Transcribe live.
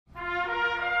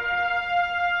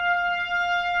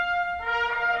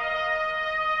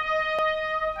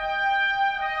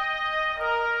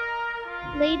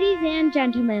Ladies and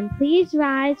gentlemen, please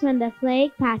rise when the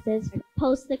flag passes.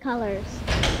 Post the colors.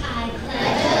 I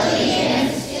pledge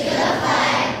allegiance to the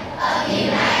flag of the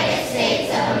United States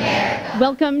of America.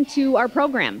 Welcome to our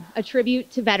program, a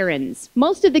tribute to veterans.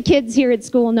 Most of the kids here at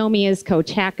school know me as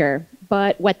Coach Hacker,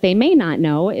 but what they may not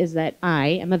know is that I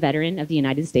am a veteran of the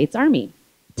United States Army.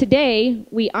 Today,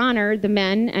 we honor the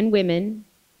men and women,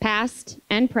 past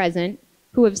and present,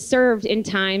 who have served in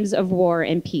times of war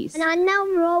and peace. An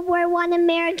unknown World War I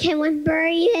American was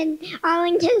buried in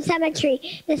Arlington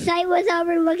Cemetery. The site was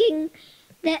overlooking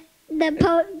the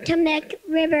Potomac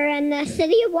River, and the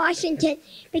city of Washington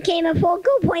became a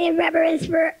focal point of reverence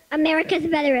for America's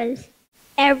veterans.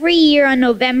 Every year on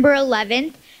November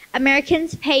 11th,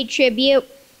 Americans pay tribute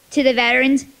to the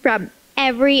veterans from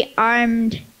every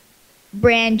armed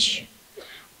branch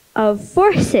of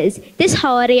forces. This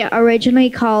holiday, originally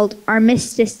called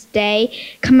Armistice Day,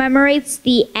 commemorates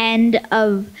the end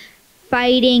of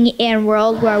fighting in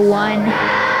World War I.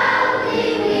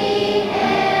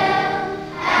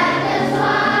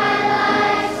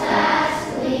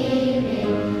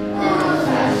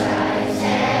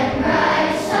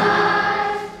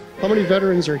 How many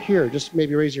veterans are here? Just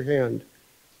maybe raise your hand.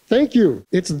 Thank you.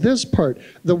 It's this part,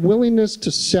 the willingness to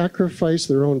sacrifice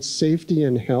their own safety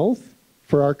and health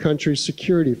for our country's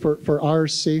security, for our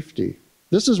safety.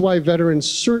 This is why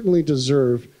veterans certainly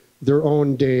deserve their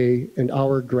own day and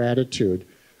our gratitude.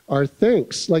 Our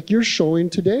thanks, like you're showing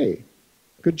today.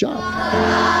 Good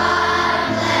job.